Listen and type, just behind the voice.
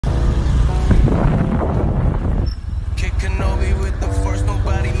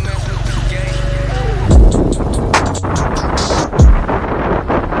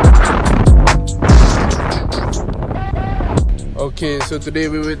Okay, so today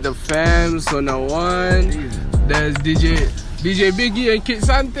we're with the fam, Sonaone. There's DJ Biggie and Kid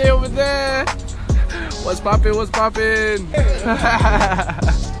Sante over there. What's poppin'? What's poppin'?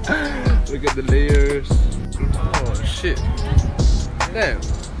 Look at the layers. Oh shit. Damn.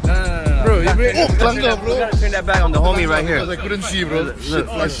 No. Bro, you bring. Oh, bro. We gotta turn that back on the homie right here. I couldn't see, bro. Look.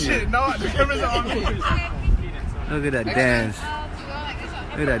 Oh shit, now the cameras are on me. Look at that dance.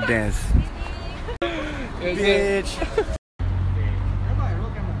 Look at that dance. Bitch.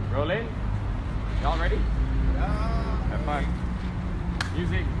 Rolling. Y'all ready? Have fun.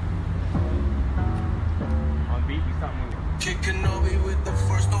 Music. On beat, you start moving. Kicking over with the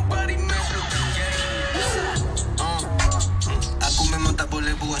first, nobody mess with the game. Aku memang tak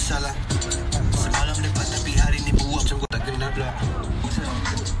boleh buat salah. Semalam lepas tapi hari ni buat macam gua tak kena belak.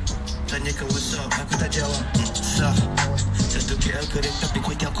 Tanyakan what's up, aku tak jawab. Sah. Satu KL kering tapi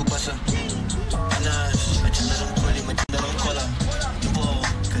kuih tiap aku basah. Panas, macam dalam kuali, macam dalam kolam. Wow,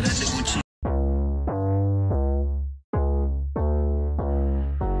 kerana Gucci.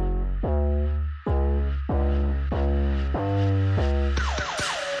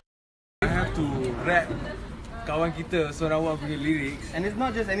 I have to rap kawan kita Sonaone punya lyrics, and it's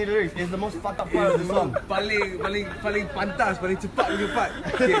not just any lyrics, it's the most fucked up part of the song. paling pantas, paling cepat punya part.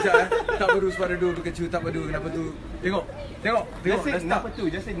 Okay, sekejap tak baru suara dua berkecu, tak baru kenapa tu. Tengok. Just say kenapa tu,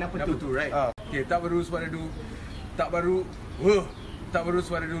 kenapa tu, right? Okay, tak baru suara dua, tak baru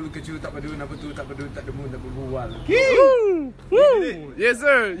suara dulu kecu, tak baru kenapa tu, tak baru tak demu, tak berbual. Woo! Yes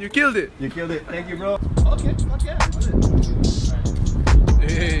sir, you killed it. Thank you, bro. Okay.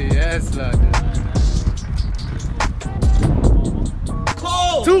 Hey, yes lah.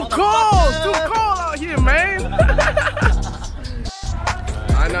 Cold! Too cold out here, man.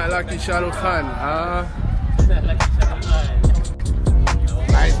 Anak laki Shahrukh Khan, huh?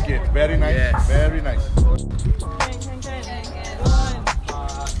 Nice kid. Very nice. Yes. Very nice.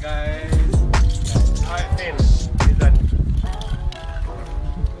 Guys. Alright, fail. It's done.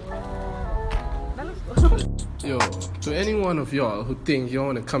 Yo, to any one of y'all who think y'all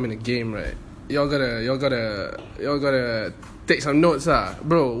wanna come in a game, right? Y'all gotta take some notes,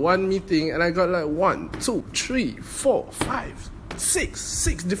 bro. One meeting and I got like 1, 2, 3, 4, 5,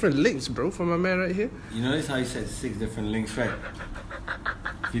 6 different links, bro, from my man right here. You notice how he said 6 different links, right?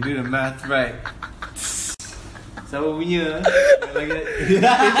 If you do the math right. So punya like that.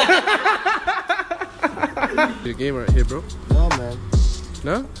 The game right here, bro. No, man.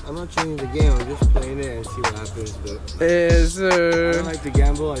 No? I'm not changing the game. I'm just playing it and see what happens. But Yes, I don't like to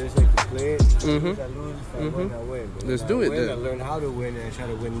gamble. I just like to play it. If I lose, I win, I win. But Let's if do I it win, then. I learn how to win and I try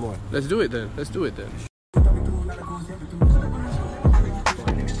to win more. Let's do it then.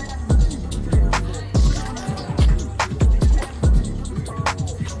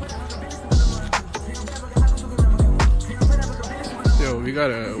 Yo, we got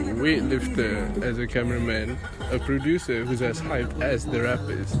a weightlifter as a cameraman, a producer who's as hyped as the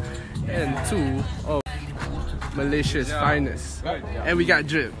rappers, and 2 of Malaysia's finest. And we got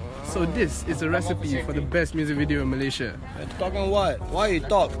Drip. So this is a recipe for the best music video in Malaysia. Talking what? Why you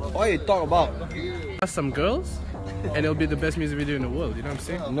talk? Why you talk about? Ask some girls, and it'll be the best music video in the world. You know what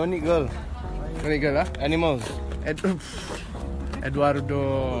I'm saying? No need girl. Any girl, huh? Animals.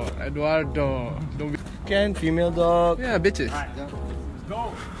 Eduardo. Don't be. Can female dog. Yeah, bitches.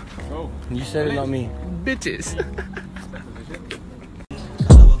 Go. You said it, not me. Bitches.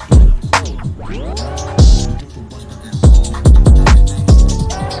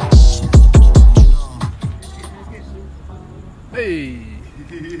 Hey.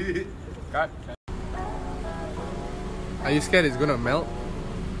 Cut. Are you scared it's gonna melt?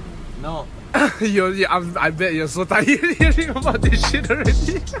 No. I bet you're so tired hearing about this shit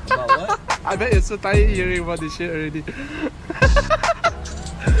already. About what? I bet you're so tired hearing about this shit already.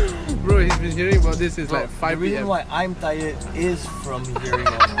 Bro, he's been hearing about this since like 5 The reason PM. why I'm tired is from hearing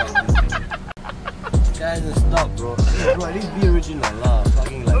about this. Guys, stop, bro. Bro, at least be original, lah.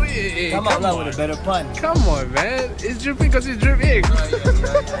 Fucking like. Oh, yeah, Come out loud with a better pun. Come on, man. It's dripping because it's dripping.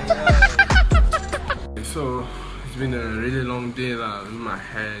 So, it's been a really long day lah. My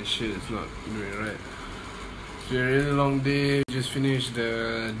hair and shit is not doing right. It's been a really long day. Just finished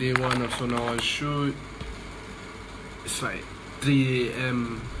the day 1 of Sonaone's shoot. It's like 3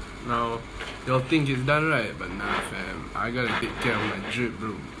 AM now. Y'all think it's done, right? But nah, fam. I gotta take care of my drip,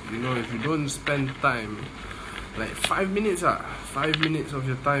 bro. You know, if you don't spend time, like 5 minutes 5 minutes of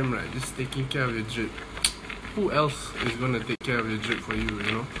your time, right, just taking care of your drip, who else is gonna take care of your drip for you,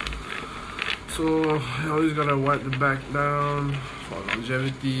 you know? So you always gotta wipe the back down for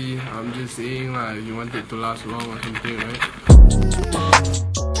longevity. I'm just saying like, you want it to last long or something, right?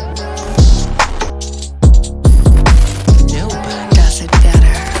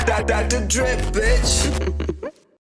 Dr. Drip, bitch.